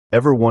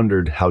Ever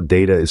wondered how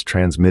data is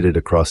transmitted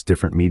across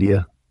different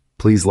media?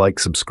 Please like,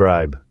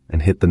 subscribe,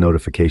 and hit the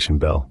notification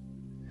bell.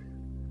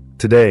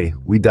 Today,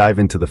 we dive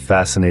into the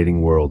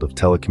fascinating world of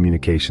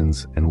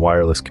telecommunications and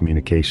wireless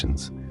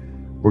communications.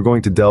 We're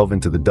going to delve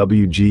into the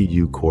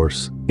WGU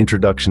course,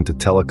 Introduction to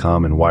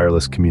Telecom and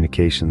Wireless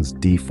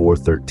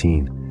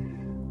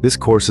Communications-D413. This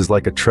course is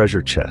like a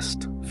treasure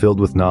chest, filled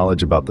with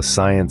knowledge about the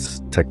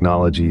science,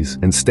 technologies,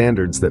 and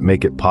standards that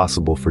make it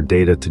possible for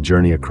data to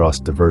journey across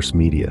diverse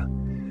media.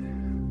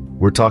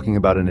 We're talking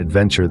about an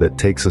adventure that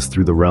takes us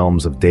through the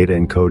realms of data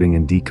encoding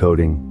and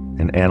decoding,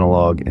 and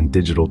analog and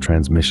digital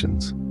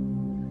transmissions.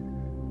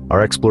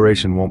 Our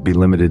exploration won't be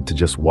limited to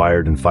just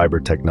wired and fiber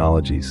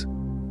technologies.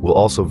 We'll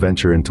also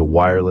venture into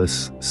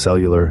wireless,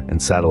 cellular,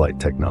 and satellite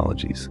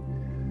technologies.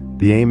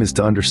 The aim is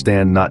to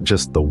understand not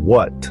just the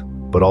what,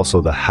 but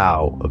also the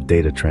how of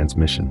data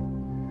transmission.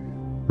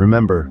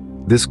 Remember,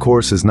 this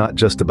course is not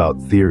just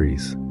about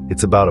theories,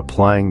 it's about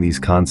applying these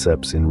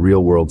concepts in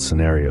real-world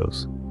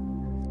scenarios.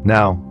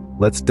 Now,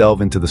 let's delve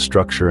into the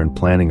structure and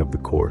planning of the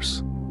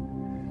course.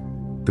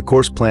 The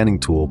course planning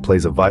tool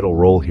plays a vital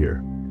role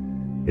here.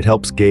 It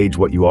helps gauge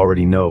what you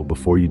already know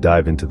before you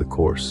dive into the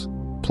course.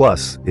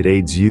 Plus, it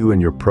aids you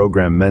and your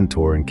program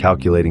mentor in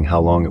calculating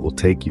how long it will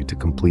take you to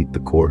complete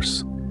the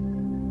course.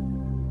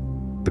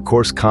 The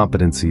course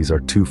competencies are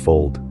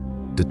twofold: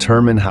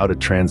 determine how to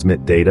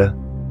transmit data,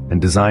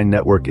 and design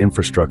network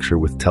infrastructure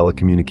with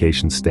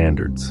telecommunication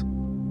standards.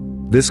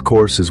 This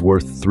course is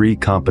worth 3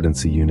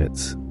 competency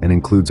units and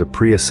includes a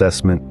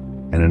pre-assessment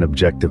and an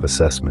objective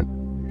assessment.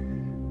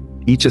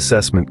 Each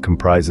assessment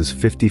comprises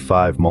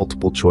 55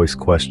 multiple-choice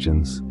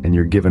questions, and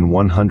you're given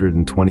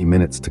 120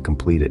 minutes to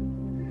complete it.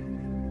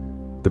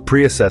 The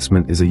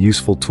pre-assessment is a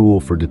useful tool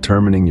for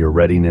determining your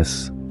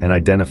readiness and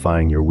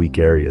identifying your weak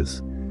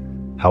areas.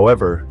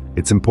 However,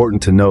 it's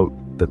important to note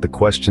that the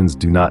questions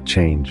do not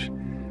change,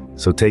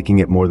 so taking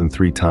it more than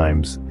 3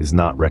 times is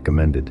not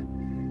recommended.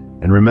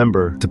 And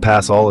remember, to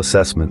pass all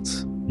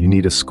assessments, you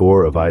need a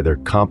score of either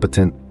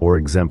competent or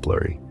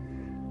exemplary.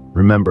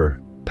 Remember,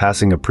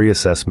 passing a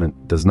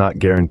pre-assessment does not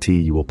guarantee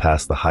you will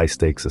pass the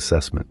high-stakes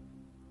assessment.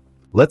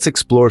 Let's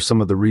explore some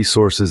of the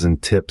resources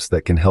and tips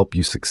that can help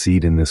you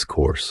succeed in this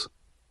course.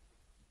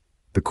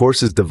 The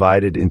course is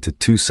divided into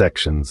 2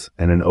 sections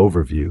and an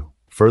overview,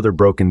 further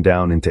broken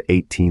down into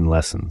 18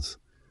 lessons.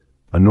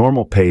 A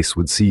normal pace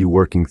would see you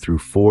working through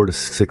 4 to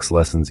 6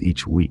 lessons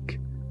each week,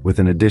 with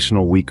an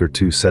additional week or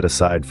 2 set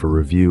aside for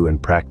review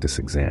and practice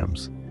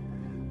exams.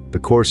 The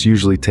course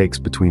usually takes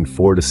between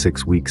 4 to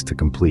 6 weeks to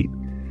complete.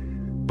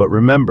 But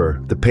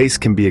remember, the pace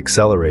can be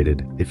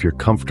accelerated if you're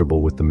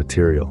comfortable with the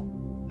material.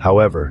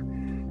 However,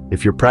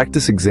 if your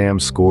practice exam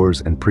scores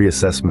and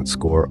pre-assessment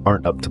score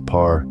aren't up to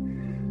par,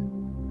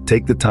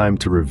 take the time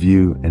to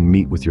review and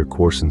meet with your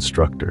course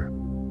instructor.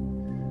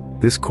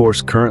 This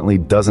course currently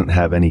doesn't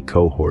have any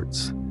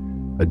cohorts.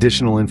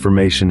 Additional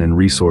information and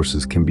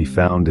resources can be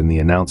found in the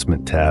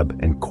Announcement tab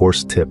and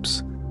Course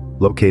Tips,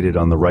 located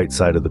on the right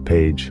side of the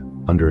page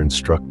under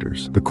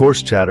Instructors. The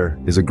Course Chatter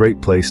is a great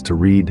place to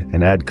read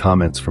and add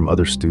comments from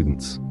other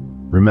students.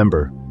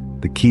 Remember,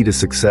 the key to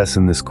success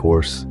in this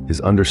course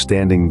is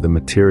understanding the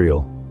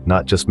material,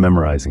 not just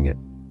memorizing it.